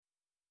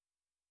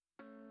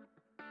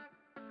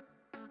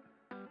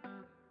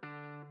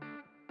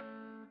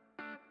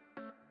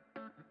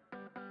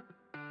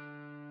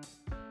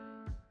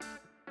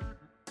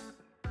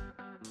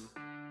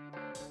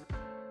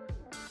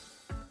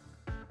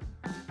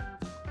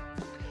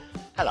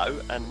Hello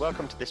and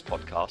welcome to this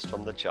podcast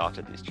from the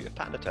Chartered Institute of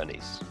Patent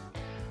Attorneys.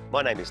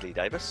 My name is Lee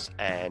Davis,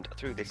 and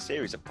through this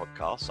series of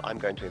podcasts I'm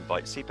going to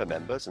invite SIPA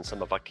members and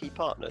some of our key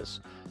partners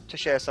to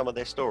share some of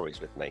their stories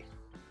with me.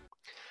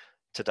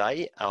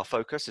 Today our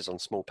focus is on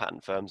small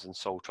patent firms and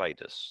sole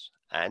traders,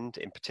 and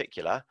in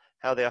particular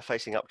how they are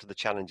facing up to the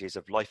challenges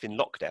of life in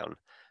lockdown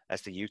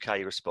as the UK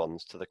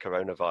responds to the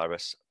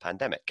coronavirus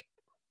pandemic.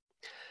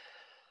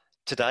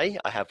 Today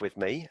I have with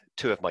me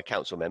two of my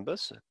council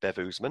members, Bev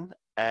Ousman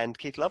and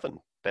Keith Loven.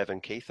 Bev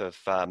and Keith have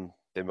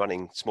been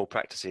running small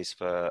practices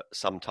for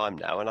some time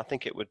now, and I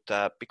think it would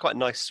be quite a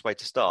nice way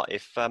to start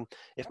if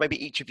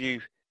maybe each of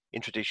you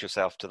introduce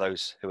yourself to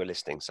those who are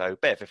listening. So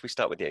Bev, if we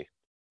start with you.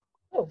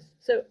 Oh,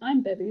 so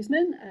I'm Bev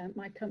Ousman.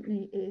 My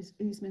company is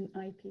Ousman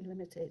IP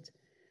Limited.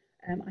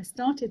 I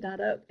started that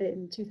up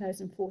in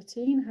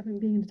 2014, having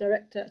been a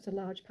director at a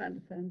large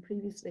patent firm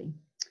previously.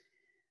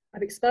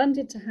 I've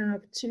expanded to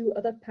have two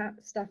other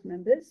staff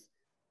members,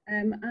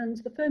 and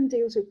the firm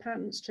deals with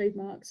patents,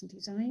 trademarks and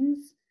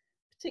designs,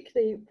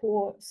 particularly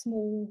for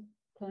small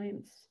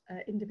clients,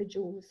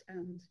 individuals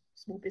and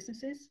small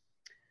businesses.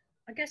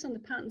 I guess on the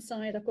patent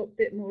side, I've got a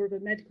bit more of a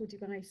medical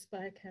device,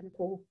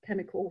 biochemical,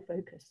 chemical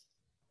focus.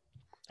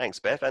 Thanks,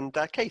 Bev. And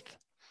Keith.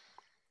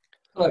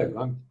 Hello,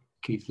 I'm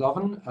Keith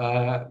Loven.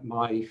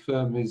 My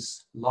firm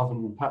is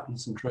Loven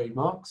Patents and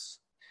Trademarks,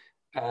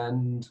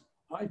 and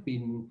I've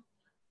been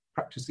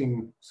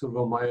practicing sort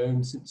of on my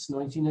own since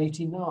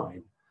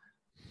 1989.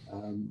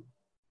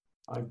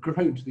 I've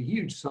grown to the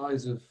huge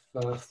size of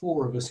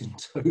 4 of us in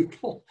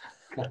total.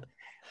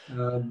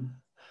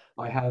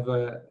 I have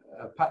a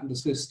patent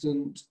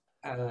assistant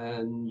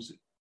and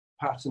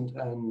patent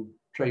and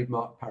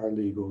trademark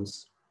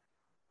paralegals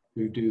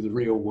who do the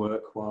real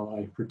work while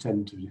I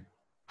pretend to do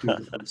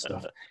the fun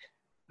stuff.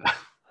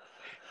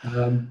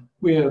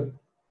 We're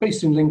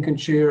based in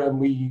Lincolnshire, and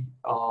we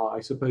are, I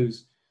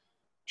suppose,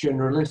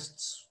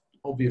 generalists.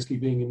 Obviously,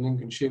 being in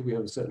Lincolnshire, we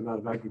have a certain amount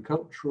of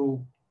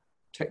agricultural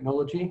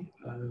technology,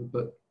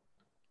 but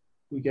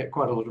we get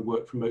quite a lot of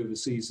work from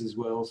overseas as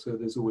well, so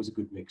there's always a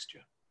good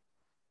mixture.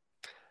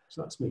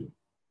 So that's me.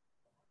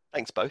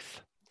 Thanks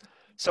both.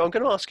 So I'm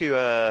going to ask you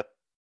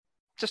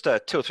just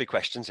 2 or 3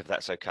 questions, if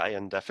that's okay,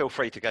 and feel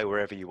free to go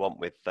wherever you want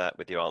with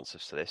your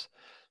answers to this.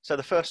 So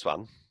the first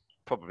one,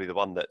 probably the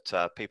one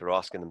that people are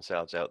asking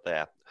themselves out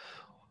there.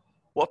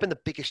 What have been the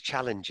biggest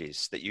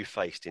challenges that you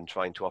faced in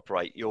trying to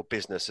operate your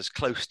business as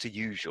close to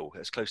usual,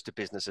 as close to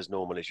business as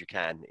normal as you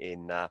can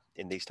in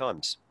these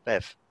times?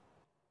 Bev?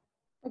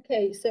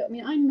 Okay, so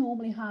I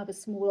normally have a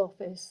small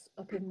office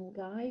up in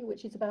Mulgai,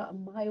 which is about a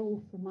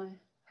mile from my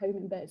home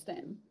in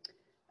Bearsden.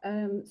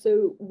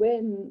 So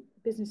when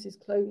businesses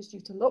closed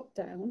due to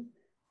lockdown,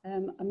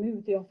 I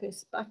moved the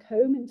office back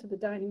home into the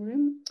dining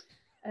room.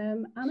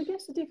 And I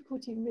guess the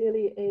difficulty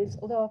really is,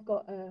 although I've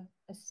got a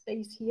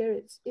space here,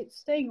 it's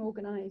staying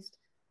organised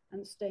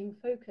and staying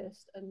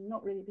focused and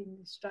not really being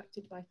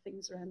distracted by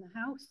things around the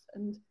house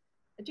and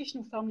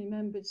additional family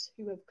members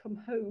who have come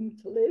home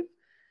to live,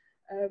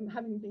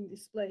 having been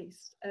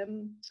displaced.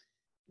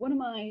 One of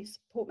my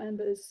support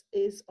members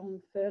is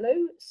on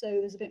furlough, so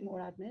there's a bit more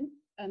admin,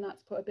 and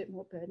that's put a bit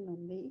more burden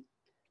on me,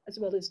 as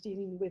well as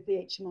dealing with the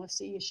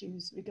HMRC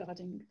issues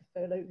regarding the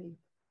furlough leave.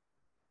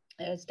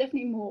 It's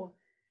definitely more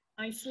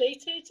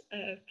isolated,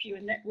 fewer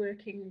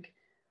networking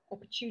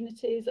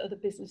opportunities, other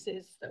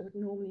businesses that I would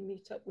normally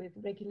meet up with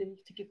regularly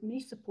to give me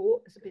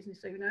support as a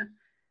business owner,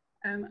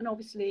 and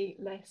obviously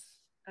less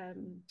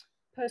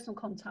personal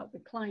contact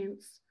with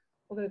clients,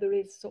 although there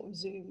is sort of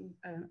Zoom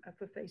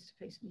for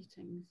face-to-face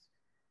meetings.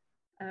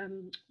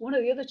 One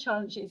of the other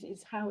challenges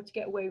is how to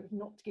get away with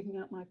not giving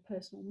out my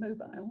personal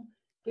mobile,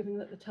 given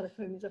that the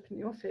telephone is up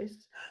in the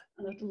office,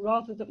 and I'd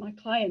rather that my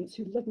clients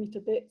who love me to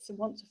bits and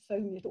want to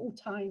phone me at all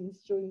times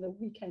during the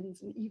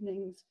weekends and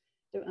evenings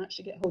don't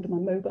actually get hold of my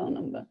mobile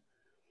number.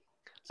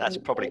 That's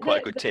probably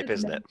quite a good tip,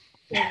 isn't it?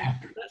 Yeah,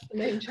 that's the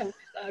main challenge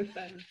that I've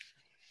found.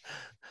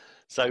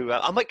 So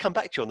I might come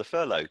back to you on the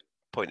furlough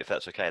point if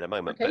that's okay in a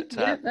moment. Okay, but,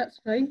 yeah,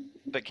 that's fine.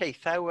 But Keith,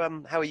 how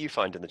are you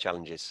finding the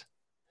challenges?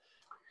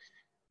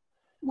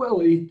 Well,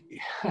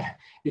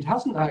 it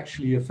hasn't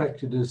actually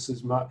affected us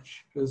as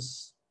much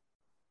as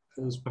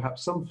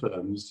perhaps some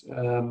firms,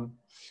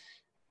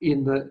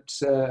 in that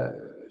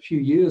a few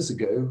years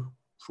ago,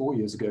 4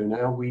 years ago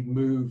now, we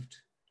moved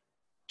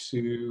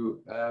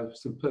to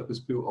some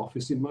purpose-built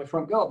office in my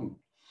front garden.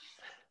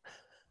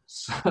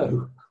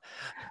 So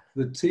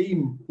the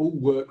team all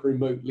work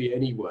remotely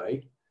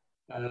anyway,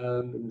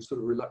 and sort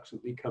of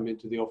reluctantly come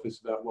into the office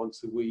about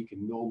once a week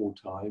in normal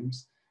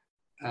times.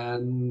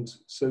 And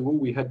so all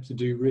we had to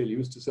do really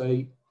was to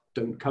say,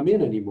 don't come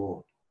in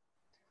anymore.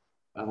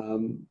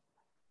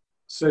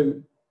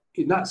 So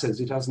in that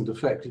sense, it hasn't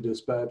affected us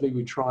badly.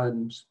 We try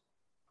and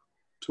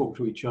talk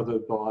to each other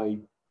by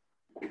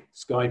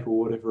Skype or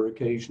whatever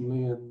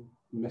occasionally, and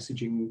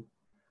messaging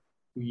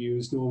we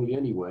use normally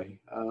anyway.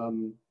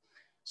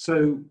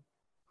 So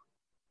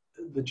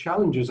the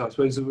challenges, I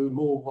suppose, are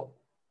more what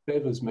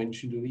Bev has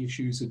mentioned, are the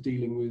issues of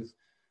dealing with,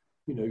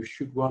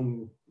 should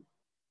one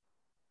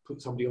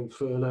put somebody on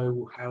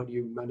furlough? How do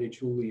you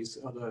manage all these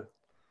other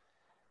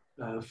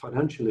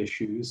financial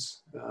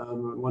issues?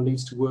 One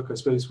needs to work, I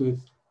suppose,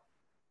 with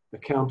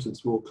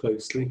accountants more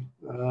closely.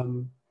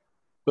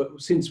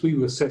 But since we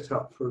were set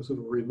up for a sort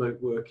of remote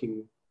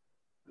working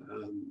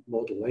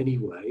model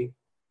anyway,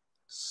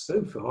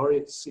 so far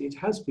it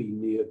has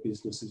been near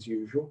business as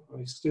usual.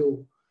 I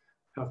still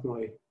have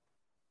my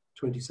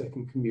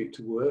 20-second commute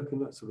to work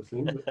and that sort of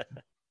thing, but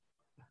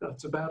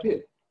that's about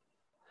it.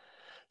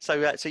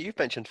 So, so you've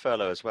mentioned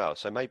furlough as well.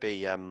 So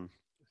maybe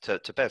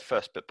to Bev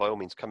first, but by all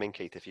means, come in,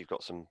 Keith, if you've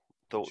got some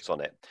thoughts on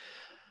it.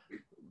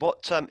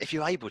 What, if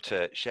you're able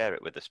to share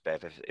it with us,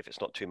 Bev, if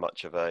it's not too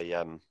much of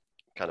a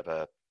kind of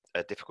a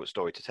difficult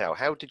story to tell,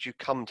 how did you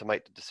come to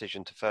make the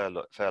decision to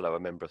furlough a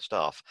member of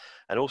staff?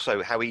 And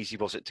also, how easy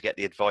was it to get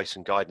the advice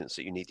and guidance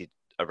that you needed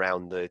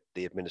around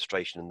the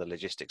administration and the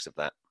logistics of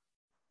that?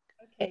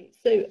 Okay,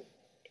 so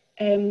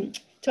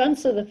to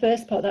answer the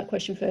first part of that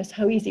question first,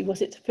 how easy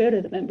was it to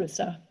furlough the member of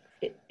staff?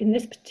 In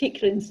this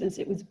particular instance,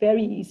 it was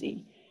very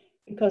easy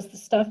because the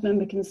staff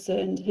member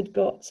concerned had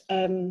got,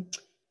 I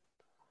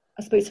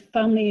suppose,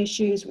 family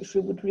issues which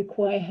would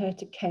require her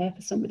to care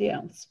for somebody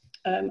else.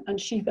 And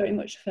she very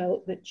much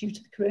felt that due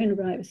to the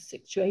coronavirus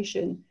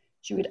situation,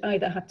 she would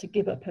either have to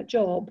give up her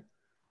job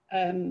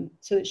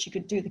so that she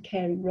could do the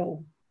caring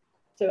role.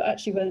 So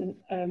actually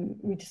when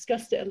we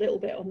discussed it a little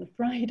bit on the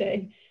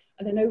Friday,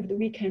 and then over the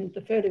weekend,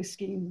 the furlough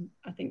scheme,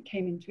 I think,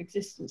 came into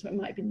existence, or it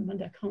might have been the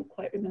Monday, I can't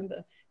quite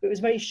remember. But it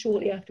was very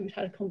shortly after we'd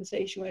had a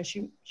conversation where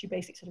she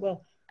basically said,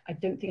 well, I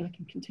don't think I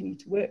can continue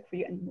to work for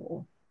you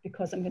anymore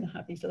because I'm going to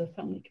have these other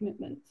family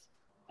commitments.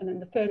 And then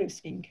the furlough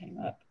scheme came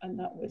up, and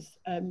that was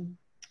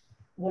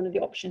one of the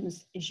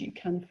options is you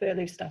can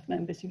furlough staff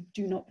members who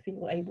do not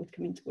feel able to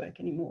come into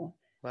work anymore.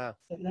 Wow.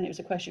 So then it was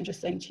a question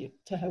just saying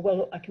to her, well,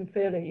 look, I can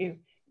furlough you.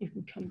 You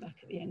can come back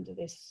at the end of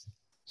this.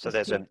 So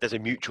there's a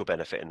mutual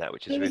benefit in that,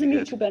 which is really good. There was a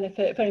mutual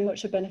benefit, very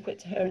much a benefit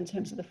to her in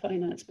terms of the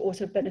finance, but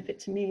also a benefit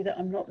to me that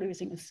I'm not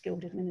losing a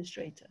skilled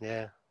administrator.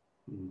 Yeah.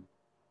 Mm.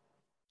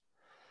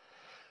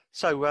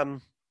 So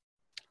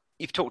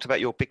you've talked about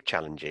your big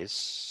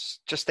challenges.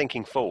 Just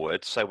thinking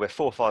forward, so we're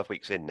 4 or 5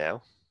 weeks in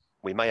now.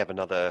 We may have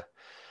another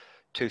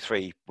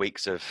 2-3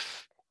 weeks of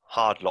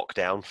hard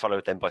lockdown,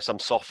 followed then by some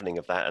softening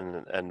of that,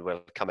 and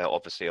we'll come out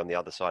obviously on the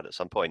other side at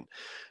some point.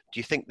 Do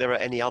you think there are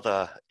any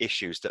other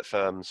issues that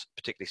firms,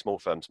 particularly small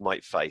firms,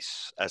 might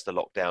face as the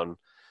lockdown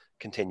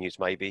continues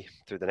maybe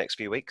through the next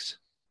few weeks?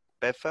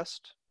 Bev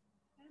first?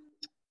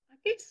 I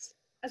guess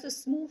as a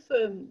small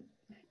firm,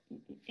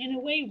 in a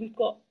way we've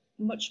got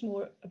much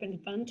more of an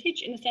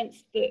advantage in the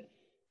sense that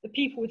the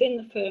people within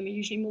the firm are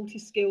usually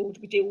multi-skilled.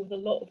 We deal with a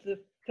lot of the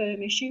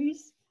firm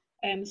issues.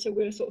 So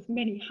we're a sort of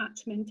many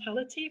hat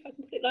mentality, if I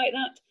can put it like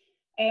that.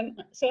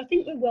 So I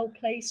think we're well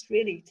placed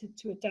really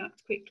to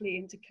adapt quickly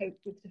and to cope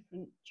with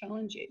different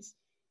challenges.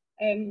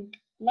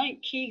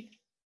 Like Keith,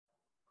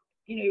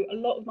 a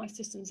lot of my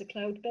systems are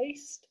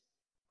cloud-based,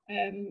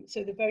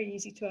 so they're very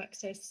easy to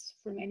access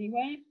from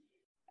anywhere.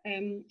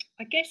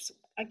 I guess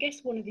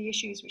one of the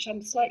issues which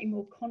I'm slightly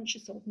more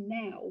conscious of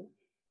now,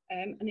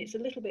 and it's a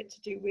little bit to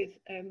do with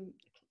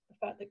the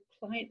fact that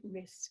client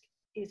risk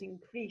is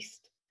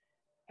increased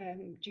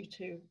due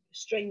to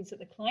strains that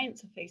the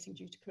clients are facing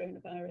due to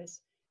coronavirus,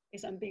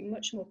 is I'm being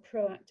much more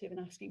proactive and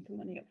asking for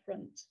money up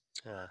front.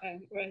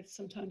 Whereas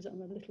sometimes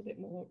I'm a little bit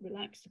more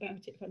relaxed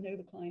about it if I know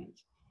the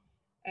client.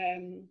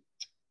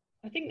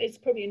 I think there's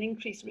probably an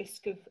increased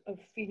risk of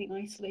feeling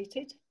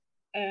isolated.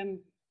 And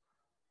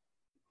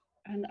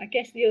I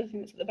guess the other thing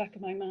that's at the back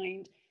of my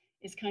mind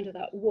is kind of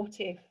that what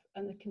if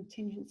and the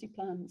contingency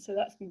plan. So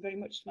that's been very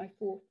much to my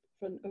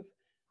forefront of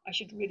I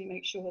should really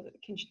make sure that the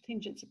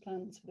contingency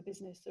plans for the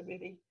business are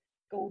really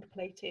gold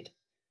plated,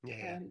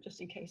 just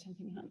in case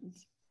anything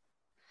happens.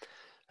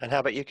 And how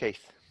about you,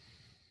 Keith?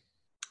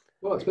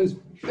 Well, I suppose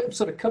Bev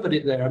sort of covered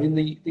it there. I mean,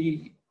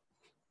 the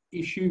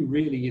issue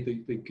really,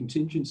 the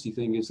contingency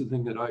thing is the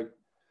thing that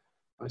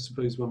I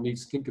suppose one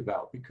needs to think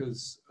about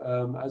because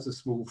as a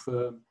small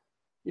firm,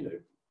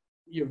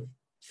 you're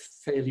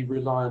fairly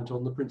reliant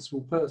on the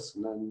principal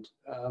person,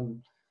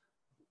 and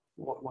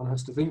what one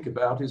has to think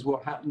about is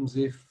what happens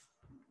if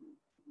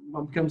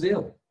one becomes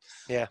ill.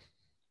 Yeah.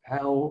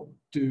 How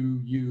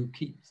do you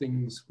keep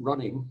things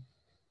running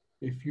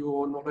if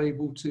you're not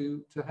able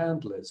to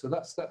handle it? So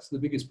that's the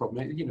biggest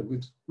problem.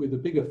 With a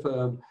bigger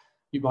firm,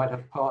 you might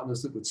have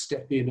partners that would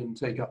step in and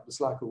take up the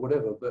slack or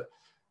whatever, but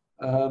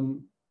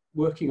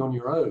working on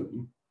your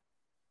own,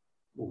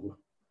 or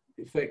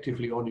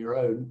effectively on your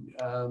own,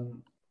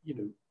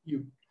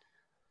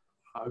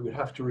 I would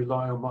have to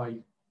rely on my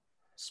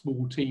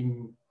small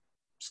team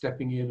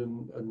stepping in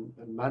and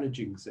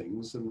managing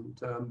things,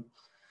 and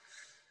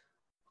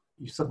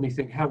you suddenly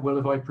think, how well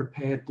have I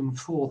prepared them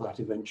for that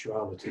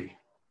eventuality?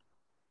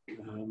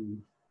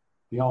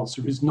 The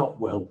answer is not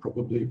well,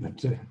 probably,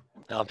 but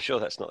I'm sure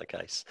that's not the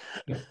case.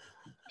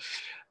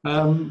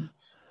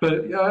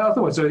 But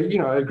otherwise, I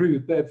agree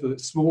with Bev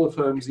that smaller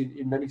firms,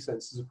 in many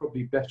senses, are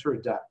probably better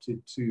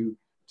adapted to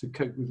to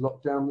cope with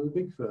lockdown than the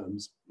big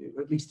firms.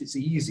 At least it's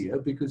easier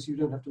because you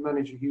don't have to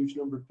manage a huge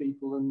number of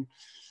people and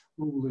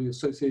all the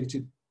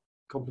associated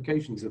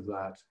complications of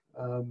that.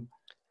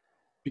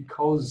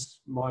 Because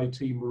my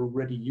team were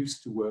already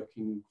used to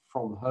working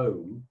from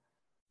home,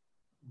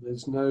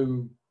 there's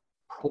no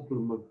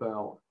problem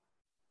about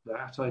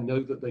that. I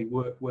know that they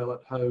work well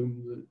at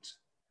home, that,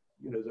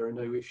 you know, there are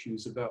no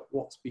issues about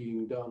what's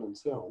being done and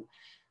so on.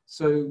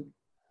 So,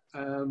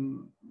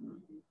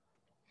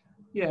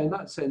 yeah, in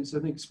that sense, I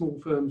think small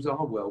firms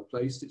are well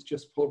placed. It's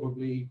just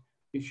probably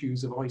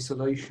issues of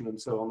isolation and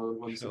so on are the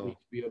ones that need to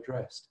be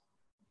addressed.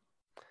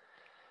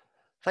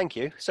 Thank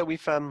you. So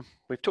we've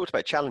talked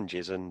about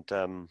challenges and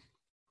some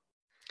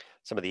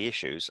of the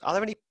issues. Are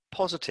there any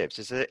positives?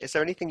 Is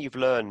there anything you've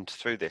learned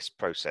through this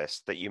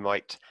process that you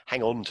might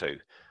hang on to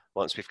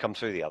once we've come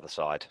through the other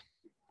side?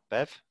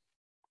 Bev?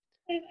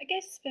 I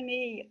guess for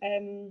me,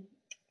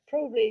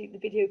 probably the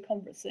video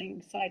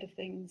conferencing side of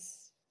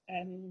things.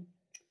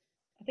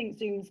 I think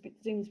Zoom's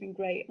been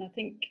great, and I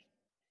think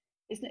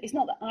it's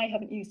not that I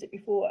haven't used it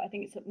before. I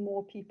think it's that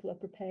more people are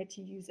prepared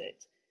to use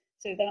it.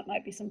 So that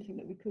might be something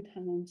that we could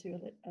hang on to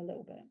a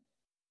little bit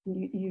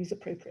and use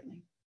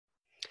appropriately.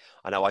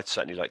 I know I'd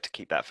certainly like to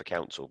keep that for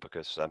council,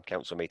 because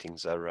council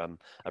meetings are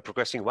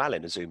progressing well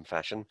in a Zoom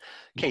fashion.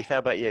 Keith, how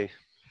about you?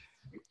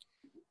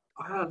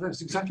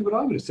 That's exactly what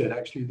I would have said,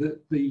 actually.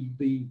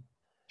 The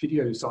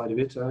video side of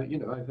it, you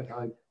know, I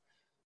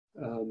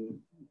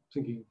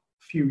thinking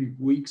a few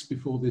weeks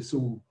before this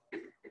all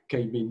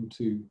came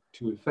into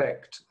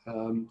effect,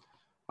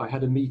 I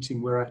had a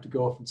meeting where I had to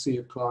go off and see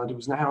a client. It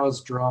was an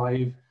hour's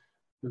drive.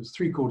 It was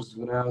 3/4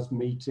 of an hour's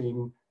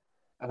meeting,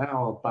 an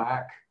hour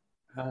back.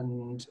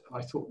 And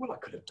I thought, well, I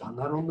could have done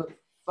that on the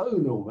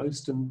phone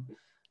almost. And,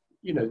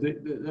 you know,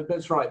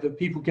 that's right. The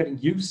people getting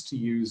used to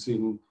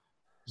using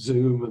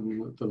Zoom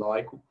and the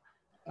like,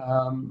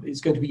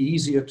 it's going to be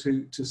easier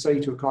to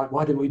say to a client,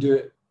 why don't we do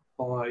it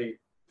by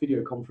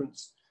video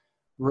conference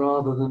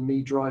rather than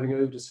me driving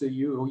over to see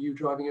you or you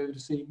driving over to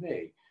see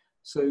me.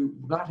 So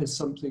that is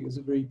something that's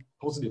a very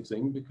positive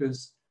thing,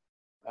 because,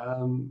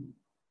 you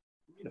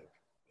know,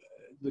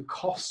 the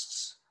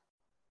costs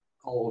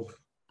of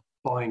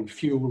buying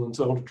fuel and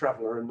so on to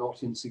travel are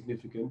not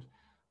insignificant.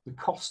 The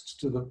costs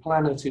to the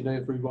planet in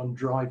everyone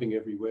driving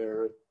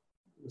everywhere are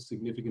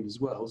significant as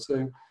well.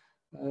 So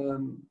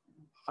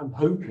I'm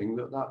hoping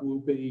that that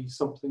will be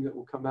something that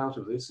will come out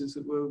of this, is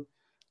that we'll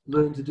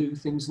learn to do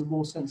things in a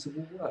more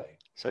sensible way.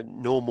 So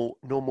normal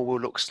will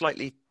look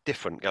slightly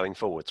different going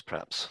forwards,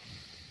 perhaps.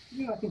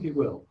 Yeah, I think it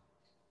will.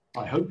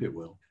 I hope it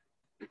will.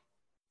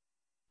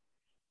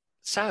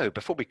 So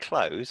before we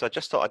close, I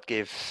just thought I'd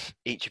give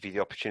each of you the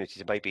opportunity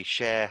to maybe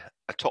share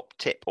a top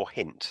tip or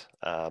hint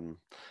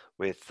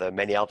with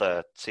many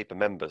other SEPA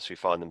members who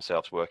find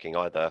themselves working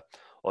either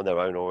on their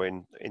own or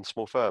in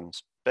small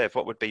firms. Bev,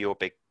 what would be your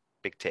big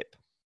tip?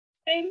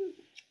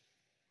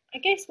 I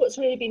guess what's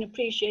really been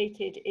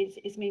appreciated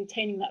is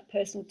maintaining that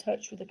personal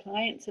touch with the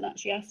clients and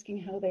actually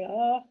asking how they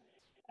are.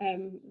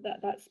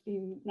 That's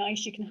been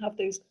nice. You can have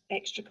those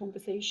extra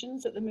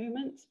conversations at the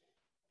moment.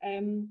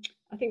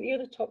 I think the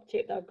other top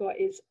tip that I've got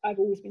is, I've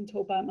always been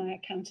told by my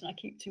accountant I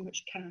keep too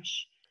much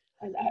cash,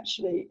 and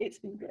actually it's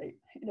been great.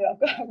 You know, I've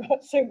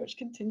got so much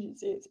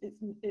contingency.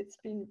 It's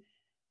been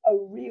a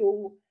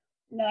real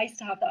nice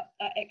to have that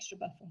extra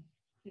buffer.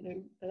 You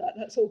know,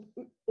 that's all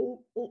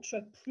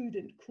ultra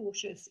prudent,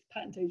 cautious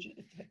patent agent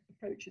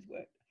approaches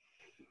work.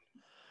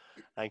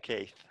 And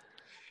Keith?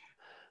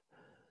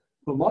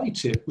 Well, my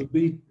tip would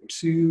be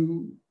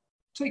to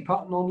take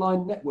part in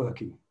online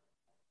networking.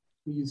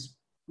 There's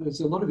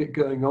a lot of it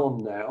going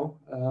on now.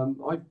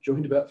 I've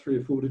joined about 3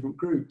 or 4 different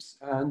groups,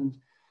 and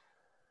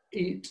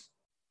it's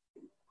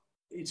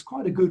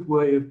quite a good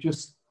way of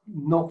just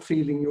not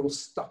feeling you're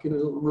stuck in a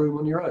little room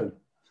on your own.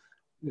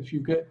 If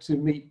you get to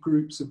meet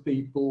groups of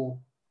people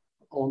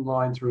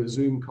online through a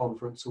Zoom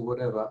conference or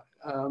whatever,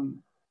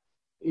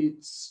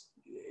 it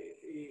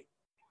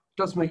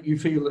does make you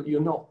feel that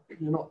you're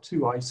not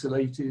too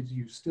isolated.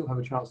 You still have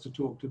a chance to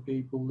talk to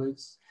people.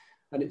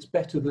 And it's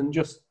better than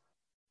just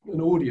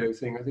an audio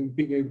thing. I think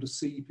being able to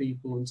see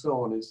people and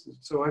so on is.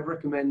 So I'd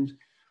recommend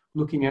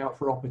looking out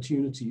for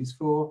opportunities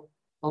for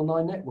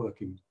online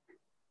networking.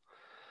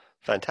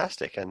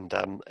 Fantastic. And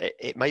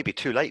it may be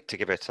too late to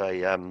give it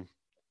a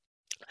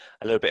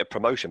little bit of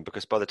promotion,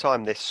 because by the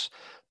time this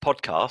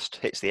podcast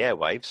hits the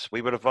airwaves,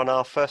 we would have run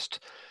our first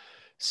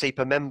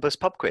SEPA members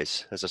pub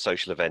quiz as a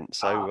social event.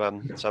 So,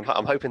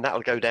 I'm hoping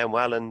that'll go down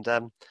well, and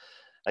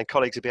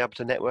colleagues will be able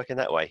to network in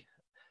that way.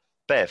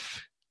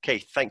 Bev,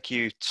 Keith, thank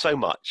you so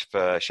much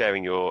for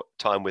sharing your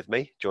time with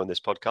me during this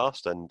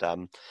podcast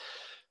and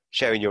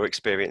sharing your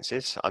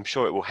experiences. I'm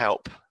sure it will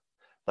help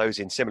those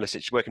in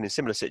working in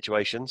similar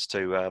situations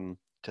to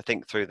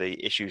think through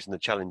the issues and the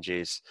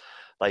challenges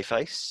they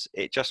face.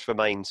 It just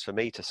remains for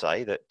me to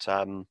say that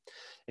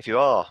if you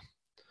are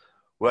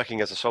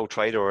working as a sole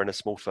trader or in a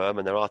small firm,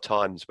 and there are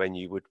times when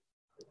you would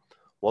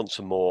want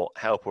some more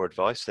help or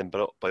advice, then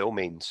by all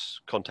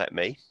means contact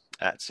me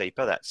at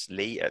SEPA. That's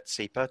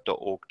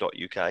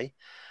lee@sepa.org.uk.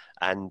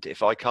 And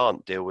if I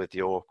can't deal with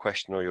your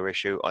question or your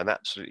issue, I'm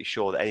absolutely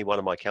sure that any one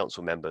of my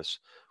council members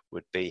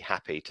would be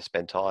happy to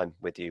spend time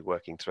with you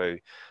working through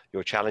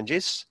your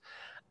challenges.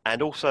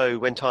 And also,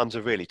 when times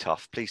are really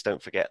tough, please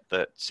don't forget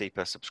that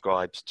SEPA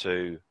subscribes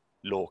to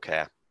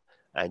Lawcare,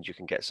 and you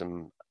can get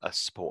some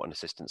support and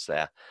assistance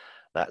there.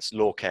 That's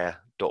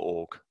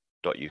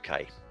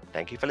lawcare.org.uk.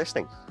 Thank you for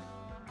listening.